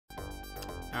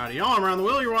Howdy y'all, I'm Around the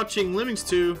Wheel, you're watching Lemmings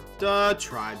 2, The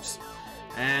Tribes.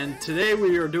 And today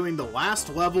we are doing the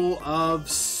last level of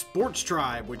Sports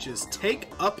Tribe, which is Take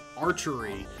Up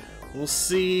Archery. We'll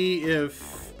see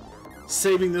if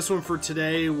saving this one for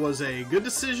today was a good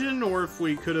decision or if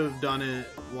we could have done it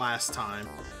last time.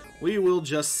 We will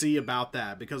just see about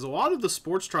that, because a lot of the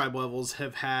Sports Tribe levels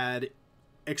have had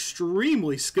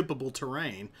extremely skippable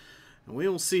terrain. And we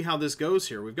will see how this goes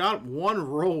here. We've got one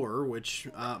roller, which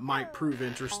might prove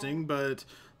interesting, but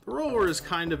the roller is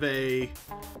kind of a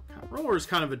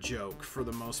joke for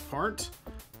the most part.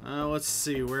 Let's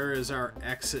see, where is our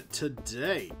exit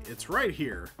today? It's right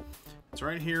here. It's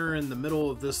right here in the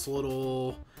middle of this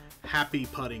little happy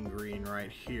putting green right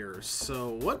here. So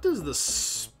what does the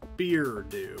spear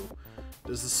do?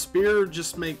 Does the spear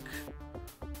just make...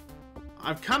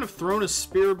 I've kind of thrown a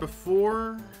spear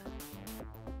before,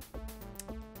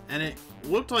 and it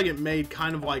looked like it made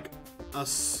kind of like a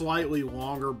slightly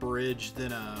longer bridge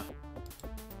than a...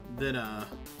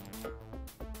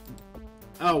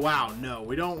 Oh wow, no,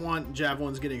 we don't want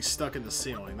javelins getting stuck in the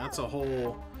ceiling. That's a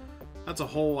whole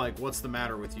like, what's the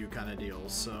matter with you kind of deal.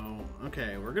 So,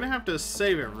 okay, we're gonna have to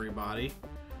save everybody.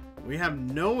 We have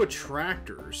no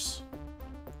attractors.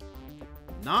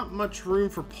 Not much room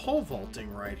for pole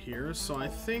vaulting right here, so I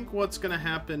think what's gonna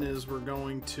happen is we're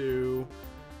going to...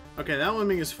 Okay, that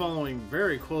lemming is following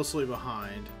very closely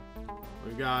behind.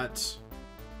 We've got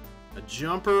a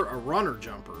jumper, a runner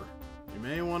jumper. You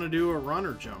may want to do a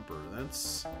runner jumper.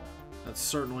 That's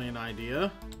certainly an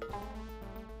idea.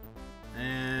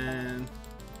 And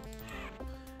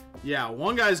yeah,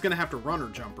 one guy's gonna have to runner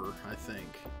jumper, I think.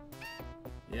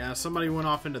 Yeah, somebody went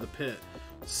off into the pit.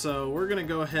 So we're gonna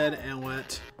go ahead and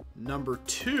let number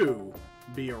 2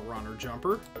 be a runner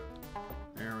jumper.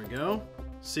 There we go.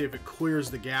 See if it clears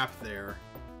the gap there.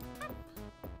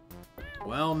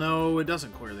 Well, no, it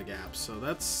doesn't clear the gap, so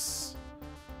that's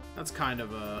kind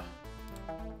of a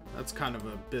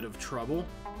bit of trouble.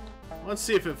 Let's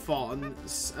see if it falls. And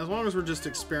as long as we're just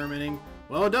experimenting,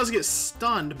 well, it does get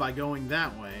stunned by going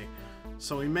that way,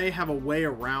 so we may have a way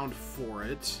around for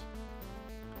it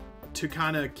to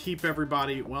kind of keep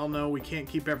everybody. Well, no, we can't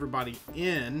keep everybody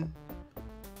in.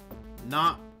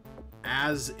 Not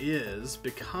as is,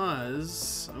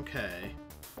 because, okay,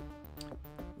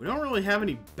 we don't really have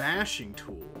any bashing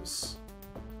tools.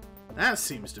 That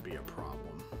seems to be a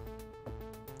problem.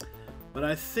 But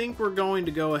I think we're going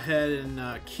to go ahead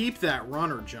and keep that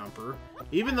runner jumper.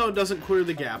 Even though it doesn't clear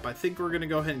the gap, I think we're going to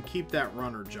go ahead and keep that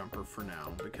runner jumper for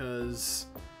now, because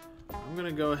I'm going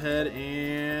to go ahead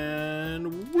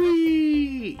and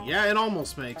whee! Yeah, it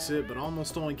almost makes it, but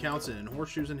almost only counts it in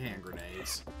horseshoes and hand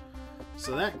grenades.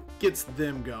 So that gets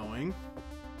them going.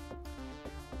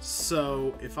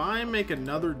 So if I make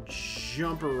another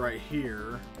jumper right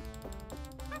here...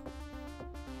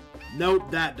 Nope,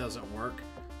 that doesn't work.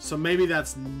 So maybe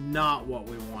that's not what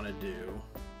we want to do.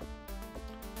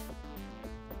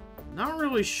 Not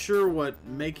really sure what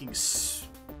making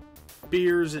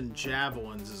spears and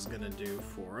javelins is going to do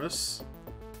for us.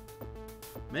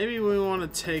 Maybe we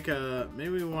want to take a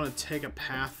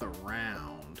path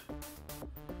around.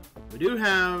 We do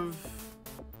have,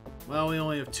 well, we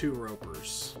only have 2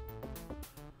 ropers.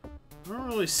 I don't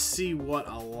really see what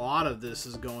a lot of this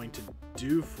is going to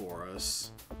do for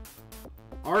us.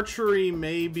 Archery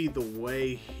may be the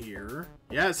way here.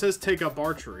 Yeah, it says take up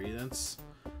archery. That's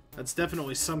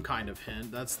definitely some kind of hint.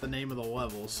 That's the name of the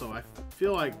level, so I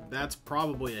feel like that's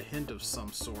probably a hint of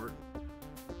some sort.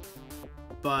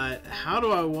 But how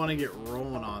do I want to get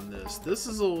rolling on this? This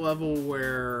is a level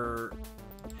where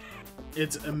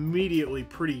it's immediately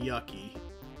pretty yucky.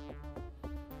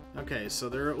 Okay, so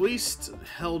they're at least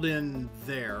held in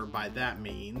there by that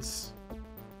means.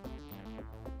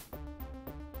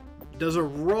 Does a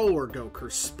roller go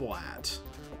kersplat?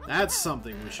 That's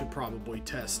something we should probably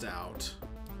test out.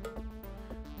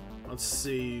 Let's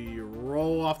see.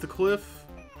 Roll off the cliff?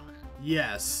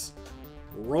 Yes.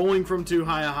 Rolling from too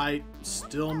high a height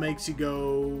still makes you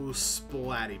go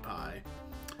splatty pie.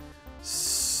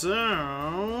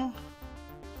 So...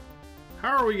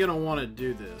 how are we going to want to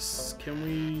do this?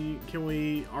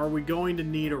 Are we going to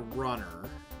need a runner?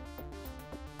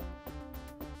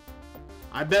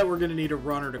 I bet we're going to need a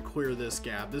runner to clear this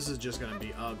gap. This is just going to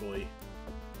be ugly.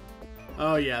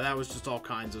 Oh yeah, that was just all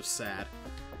kinds of sad.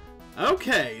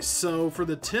 Okay, so for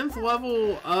the 10th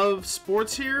level of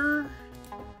sports here,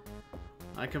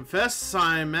 I confess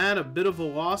I'm at a bit of a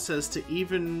loss as to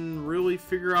even really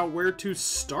figure out where to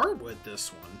start with this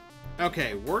one.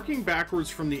 Okay, working backwards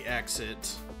from the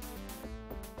exit,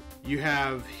 you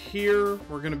have here,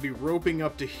 we're going to be roping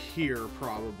up to here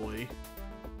probably,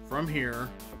 from here.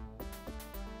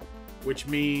 which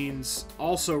means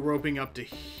also roping up to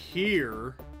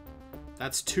here.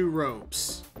 That's 2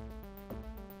 ropes.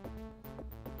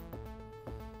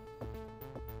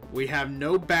 We have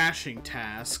no bashing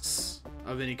tasks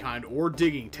of any kind or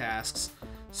digging tasks,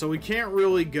 so we can't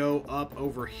really go up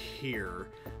over here.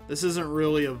 This isn't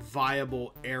really a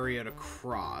viable area to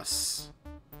cross.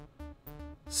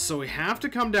 So we have to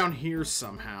come down here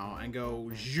somehow and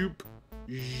go zoop,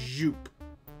 zoop.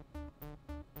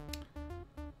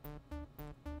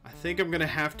 I think I'm gonna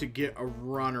have to get a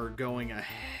runner going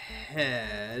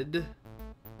ahead.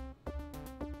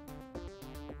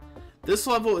 This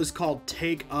level is called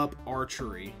Take Up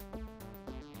Archery.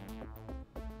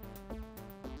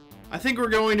 I think we're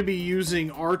going to be using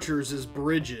archers as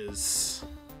bridges.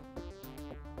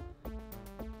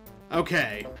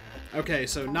 Okay. Okay,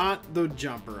 so not the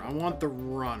jumper. I want the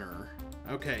runner.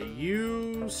 Okay,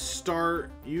 you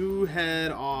start, you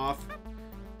head off.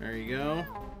 There you go.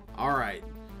 Alright.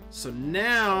 So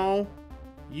now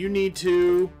you need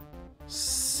to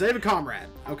save a comrade.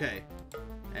 Okay.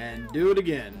 And do it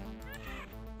again.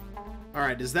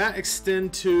 Alright, does that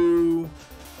extend to...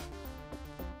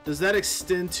 Does that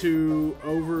extend to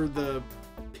over the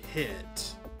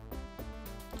pit?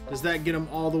 Does that get them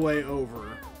all the way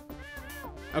over?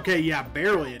 Okay, yeah,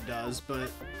 barely it does, but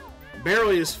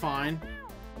barely is fine.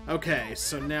 Okay,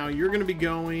 so now you're going to be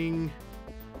going...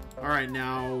 Alright,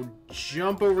 now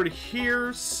jump over to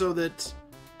here so that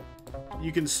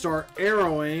you can start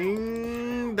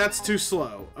arrowing. That's too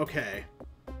slow. Okay.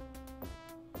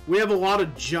 We have a lot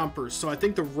of jumpers, so I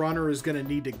think the runner is going to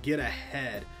need to get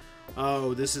ahead.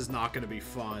 Oh, this is not going to be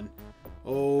fun.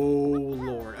 Oh,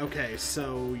 Lord. Okay,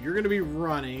 so you're going to be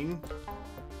running.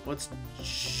 Let's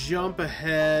jump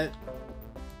ahead.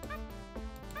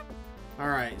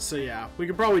 Alright, so yeah, we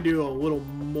could probably do a little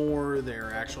more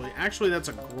there, actually. Actually, that's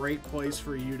a great place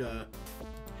for you to...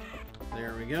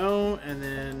 There we go, and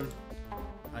then...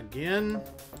 Again.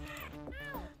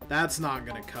 That's not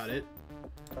going to cut it.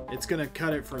 It's going to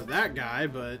cut it for that guy,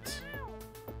 but...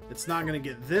 It's not going to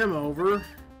get them over.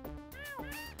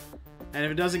 And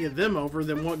if it doesn't get them over,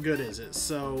 then what good is it?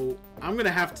 So, I'm going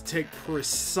to have to take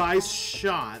precise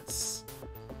shots.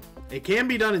 It can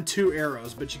be done in 2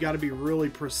 arrows, but you got to be really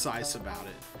precise about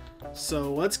it.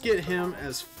 So, let's get him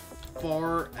as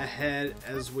far ahead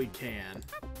as we can.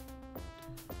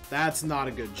 That's not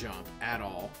a good jump at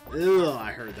all. Ugh,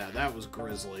 I heard that. That was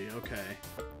grisly. Okay.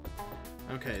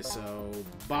 Okay, so,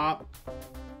 bop,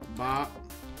 bop.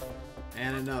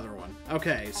 And another one.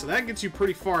 Okay, so that gets you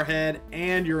pretty far ahead,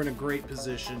 and you're in a great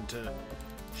position to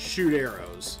shoot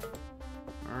arrows.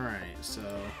 Alright, so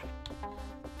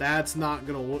that's not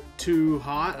going to look too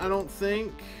hot, I don't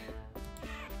think.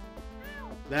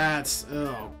 That's...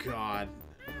 Oh, God.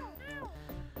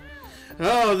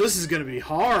 Oh, this is going to be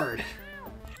hard.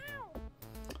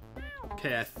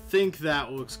 Okay, I think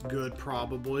that looks good,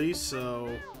 probably,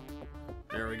 so...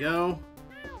 There we go.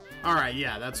 Alright,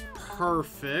 yeah, that's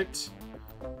perfect.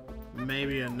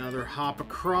 Maybe another hop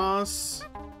across.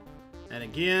 And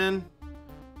again,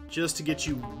 just to get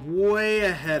you way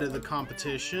ahead of the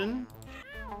competition.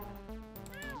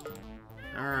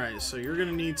 Alright, so you're going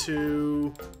to need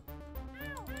to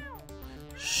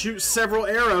shoot several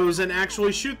arrows and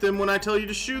actually shoot them when I tell you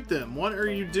to shoot them. What are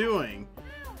you doing?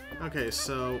 Okay,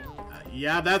 so,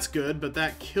 yeah, that's good, but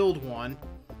that killed one.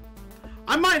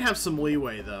 I might have some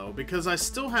leeway, though, because I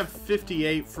still have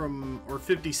 58 from, or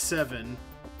 57.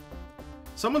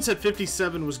 Someone said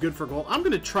 57 was good for gold. I'm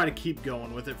going to try to keep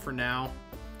going with it for now.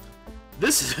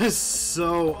 This is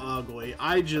so ugly.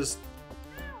 I just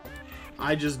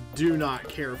do not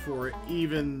care for it,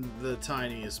 even the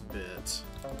tiniest bit.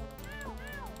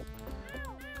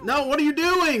 No, what are you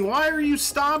doing? Why are you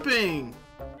stopping?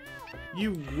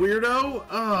 You weirdo?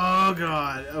 Oh,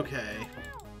 God. Okay.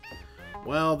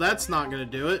 Well, that's not going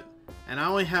to do it. And I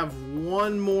only have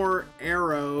one more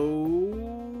arrow.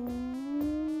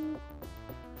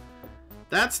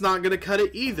 That's not going to cut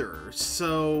it either.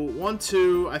 So, 1,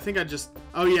 2, I think I just...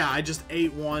 Oh, yeah, I just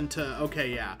ate one to...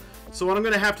 Okay, yeah. So what I'm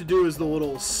going to have to do is the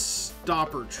little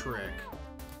stopper trick.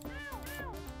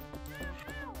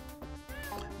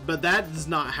 But that is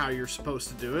not how you're supposed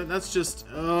to do it. That's just...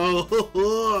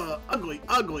 Oh, ugly,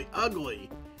 ugly, ugly.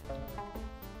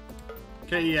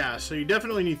 Okay, yeah, so you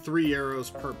definitely need 3 arrows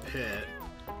per pit.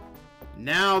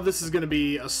 Now this is going to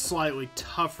be a slightly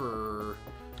tougher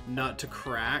nut to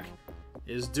crack.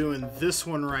 Is doing this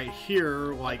one right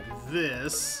here, like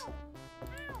this.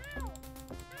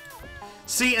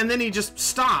 See, and then he just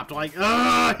stopped, like,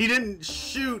 he didn't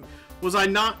shoot. Was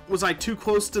I too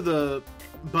close to the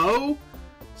bow?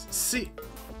 See.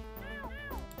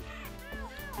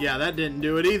 Yeah, that didn't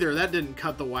do it either. That didn't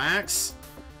cut the wax.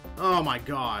 Oh my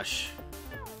gosh.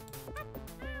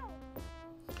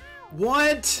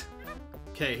 What?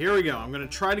 Okay, here we go. I'm going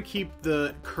to try to keep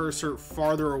the cursor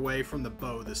farther away from the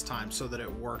bow this time so that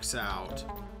it works out.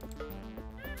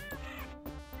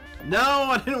 No,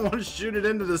 I didn't want to shoot it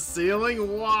into the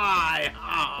ceiling. Why?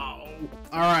 Oh.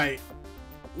 Alright.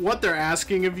 What they're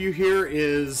asking of you here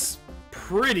is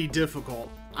pretty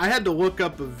difficult. I had to look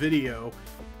up a video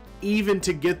even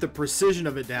to get the precision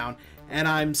of it down, and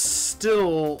I'm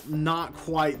still not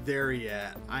quite there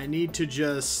yet. I need to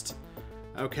just...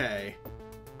 Okay.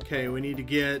 Okay, we need to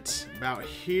get about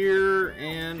here,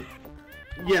 and...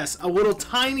 Yes, a little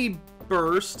tiny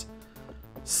burst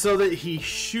so that he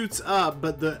shoots up,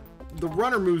 but the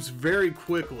runner moves very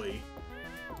quickly.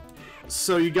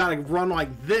 So you gotta run like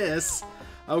this.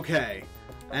 Okay.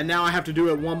 And now I have to do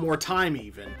it one more time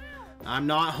even. I'm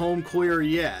not home clear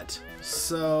yet.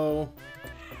 So...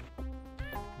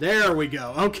 There we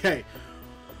go. Okay.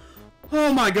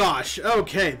 Oh my gosh.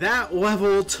 Okay, that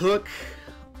level took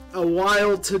a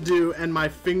while to do, and my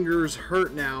fingers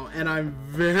hurt now. And I'm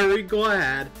very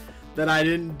glad that I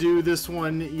didn't do this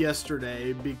one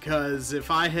yesterday, because if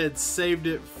I had saved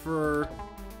it for...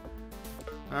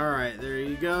 Alright, there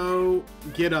you go.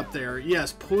 Get up there.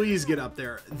 Yes, please get up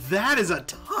there. That is a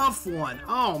tough one.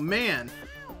 Oh, man.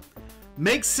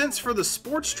 Makes sense for the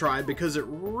sports tribe because it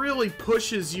really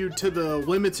pushes you to the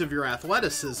limits of your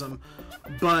athleticism,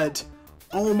 but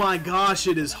oh my gosh,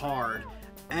 it is hard.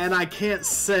 And I can't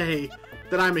say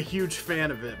that I'm a huge fan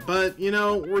of it, but you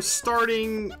know, we're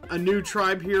starting a new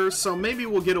tribe here, so maybe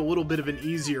we'll get a little bit of an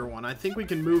easier one. I think we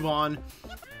can move on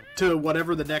to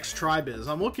whatever the next tribe is.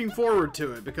 I'm looking forward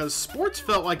to it because sports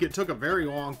felt like it took a very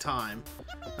long time.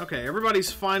 Okay,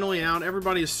 everybody's finally out.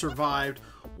 Everybody has survived.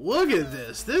 Look at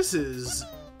this. This is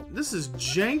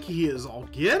janky as all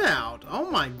get out.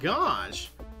 Oh my gosh.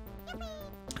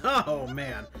 Oh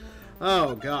man.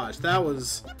 Oh gosh, that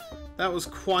was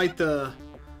quite the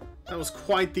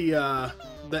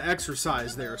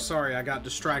exercise there. Sorry, I got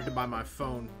distracted by my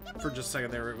phone for just a second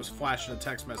there. It was flashing a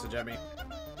text message at me.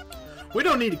 We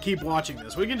don't need to keep watching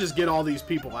this. We can just get all these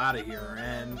people out of here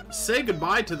and say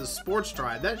goodbye to the sports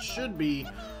tribe. That should be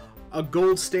a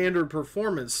gold standard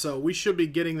performance, so we should be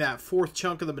getting that fourth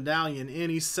chunk of the medallion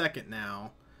any second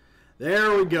now.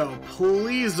 There we go.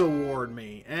 Please award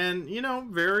me. And, you know,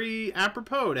 very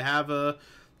apropos to have the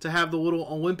little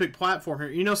Olympic platform here.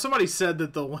 You know, somebody said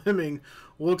that the lemming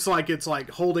looks like it's like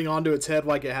holding onto its head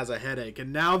like it has a headache.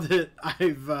 And now that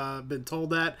I've been told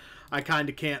that, I kind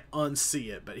of can't unsee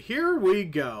it. But here we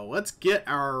go. Let's get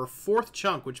our fourth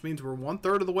chunk, which means we're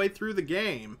 1/3 of the way through the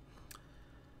game.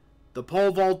 The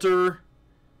pole vaulter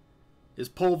is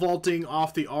pole vaulting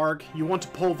off the arc. You want to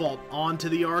pole vault onto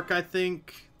the arc, I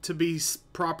think, to be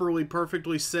properly,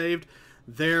 perfectly saved.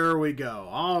 There we go.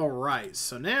 All right.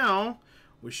 So now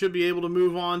we should be able to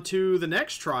move on to the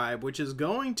next tribe, which is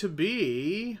going to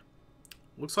be,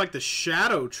 looks like the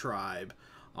Shadow tribe.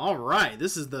 All right.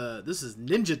 This is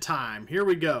ninja time. Here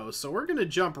we go. So we're going to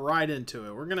jump right into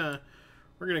it. We're going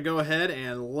to go ahead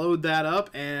and load that up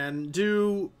and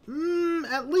do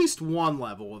at least one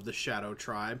level of the Shadow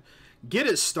tribe. Get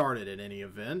it started in any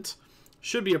event.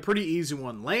 Should be a pretty easy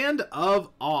one. Land of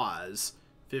Oz.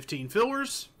 15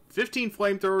 fillers, 15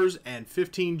 flamethrowers, and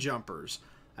 15 jumpers.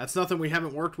 That's nothing we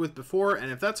haven't worked with before,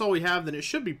 and if that's all we have, then it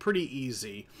should be pretty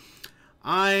easy.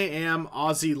 I am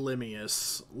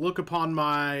Ozylimmius. Look upon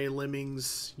my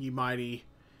lemmings, ye mighty,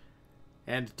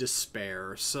 and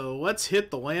despair. So let's hit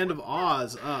the Land of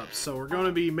Oz up. So we're going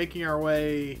to be making our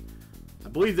way... I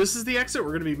believe this is the exit.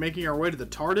 We're going to be making our way to the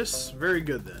TARDIS. Very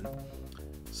good, then.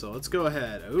 So let's go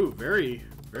ahead. Ooh, very,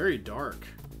 very dark.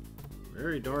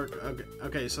 Very dark.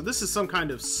 Okay, so this is some kind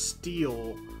of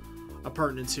steel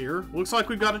appurtenance here. Looks like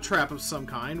we've got a trap of some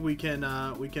kind. We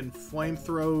can flame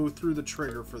throw through the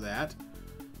trigger for that.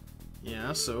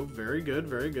 Yeah, so very good,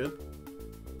 very good.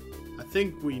 I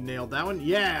think we nailed that one.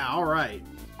 Yeah, all right.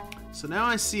 So now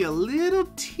I see a little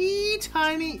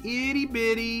tiny itty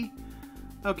bitty.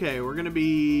 Okay, we're gonna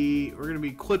be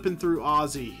clipping through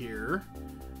Ozzy here.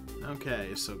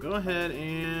 Okay, so go ahead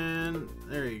and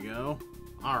there you go.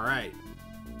 All right,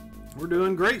 we're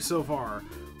doing great so far.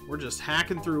 We're just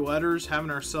hacking through letters, having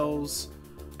ourselves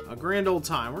a grand old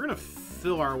time. We're gonna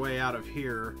fill our way out of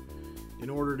here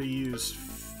in order to use.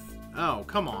 Oh,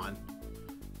 come on.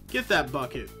 Get that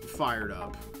bucket fired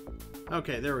up.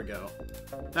 Okay, there we go.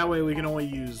 That way we can only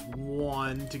use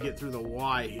one to get through the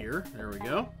Y here. There we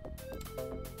go.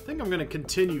 I think I'm going to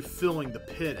continue filling the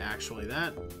pit, actually.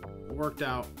 That worked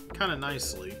out kind of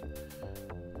nicely.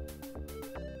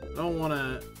 Don't want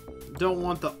to don't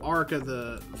want the arc of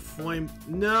the flame.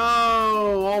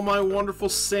 No! All my wonderful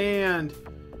sand.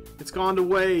 It's gone to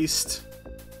waste.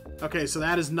 Okay, so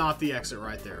that is not the exit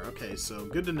right there. Okay, so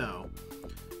good to know.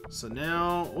 So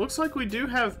now, looks like we do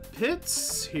have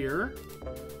pits here.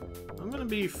 I'm going to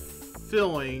be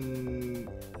filling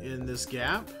in this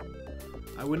gap.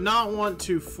 I would not want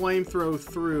to flamethrow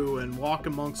through and walk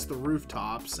amongst the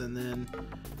rooftops and then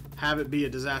have it be a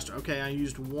disaster. Okay, I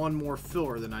used one more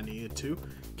filler than I needed to.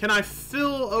 Can I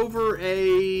fill over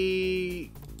a...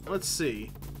 Let's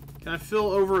see. Can I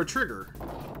fill over a trigger?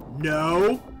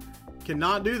 No!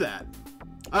 Cannot do that.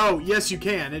 Oh, yes you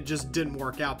can. It just didn't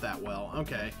work out that well.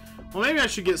 Okay. Well, maybe I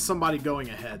should get somebody going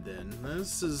ahead then.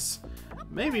 This is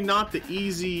maybe not the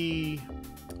easy...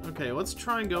 Okay, let's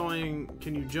try going...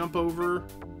 Can you jump over?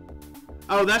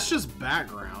 Oh, that's just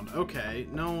background. Okay.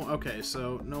 No, okay,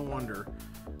 so no wonder.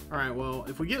 Alright, well,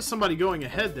 if we get somebody going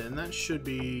ahead then, that should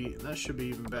be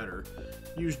even better.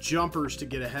 Use jumpers to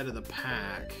get ahead of the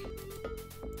pack.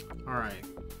 Alright.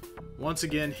 Once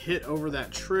again, hit over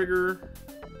that trigger.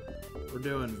 We're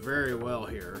doing very well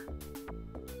here.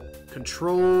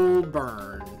 Controlled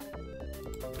burn.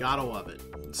 Gotta love it.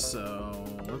 So,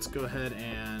 let's go ahead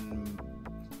and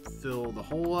fill the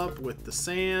hole up with the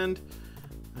sand.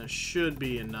 That should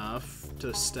be enough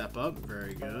to step up.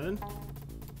 Very good.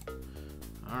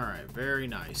 Alright, very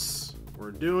nice.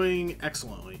 We're doing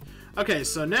excellently. Okay,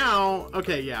 so now,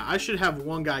 okay, yeah, I should have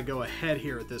one guy go ahead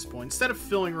here at this point. Instead of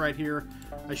filling right here,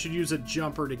 I should use a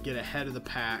jumper to get ahead of the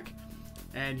pack.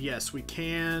 And yes, we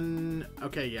can...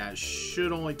 Okay, yeah, it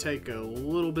should only take a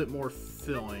little bit more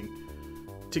filling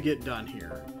to get done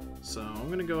here. So I'm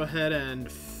going to go ahead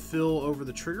and fill over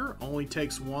the trigger. Only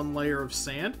takes one layer of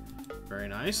sand. Very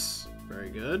nice. Very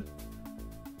good.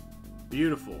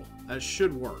 Beautiful. That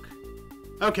should work.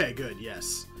 Okay, good,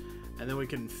 yes. And then we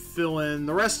can fill in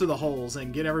the rest of the holes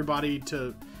and get everybody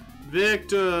to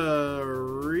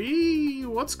victory.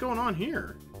 What's going on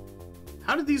here?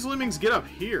 How did these lemmings get up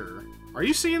here? Are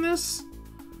you seeing this?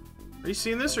 Are you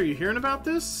seeing this? Are you hearing about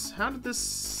this? How did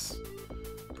this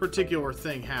particular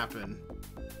thing happen?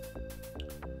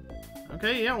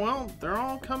 Okay, yeah, well, they're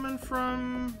all coming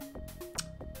from...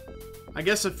 I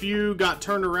guess a few got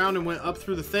turned around and went up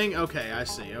through the thing. Okay, I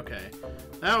see, okay.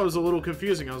 That was a little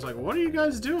confusing. I was like, what are you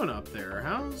guys doing up there?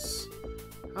 How's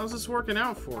this working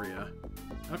out for you?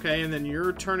 Okay, and then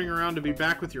you're turning around to be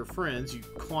back with your friends. You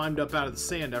climbed up out of the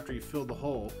sand after you filled the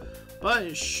hole. But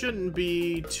it shouldn't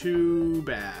be too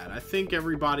bad. I think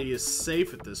everybody is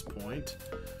safe at this point.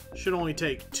 Should only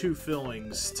take 2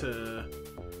 fillings to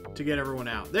get everyone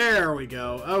out. There we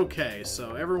go. Okay,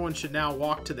 so everyone should now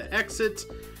walk to the exit.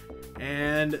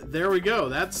 And there we go.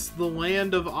 That's the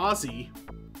land of Ozzy.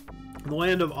 The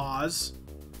land of Oz,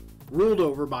 ruled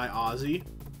over by Ozzy,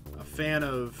 a fan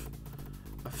of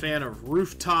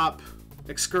rooftop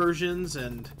excursions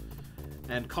and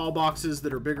call boxes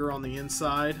that are bigger on the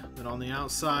inside than on the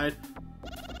outside.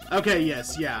 Okay,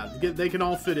 yes, yeah, they can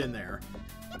all fit in there.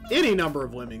 Any number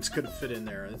of lemmings could fit in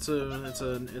there. It's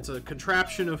a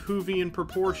contraption of Whovian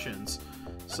proportions.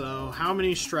 So how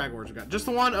many stragglers we got? Just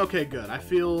the one? Okay, good. I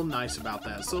feel nice about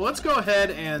that. So let's go ahead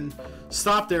and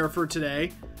stop there for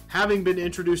today. Having been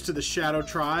introduced to the Shadow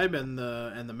Tribe and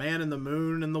the Man in the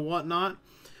Moon and the whatnot.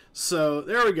 So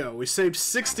there we go. We saved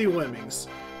 60 lemmings.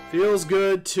 Feels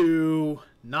good to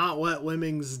not let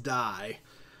lemmings die.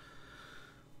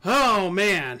 Oh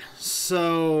man.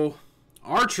 So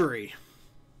archery.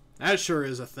 That sure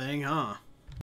is a thing, huh?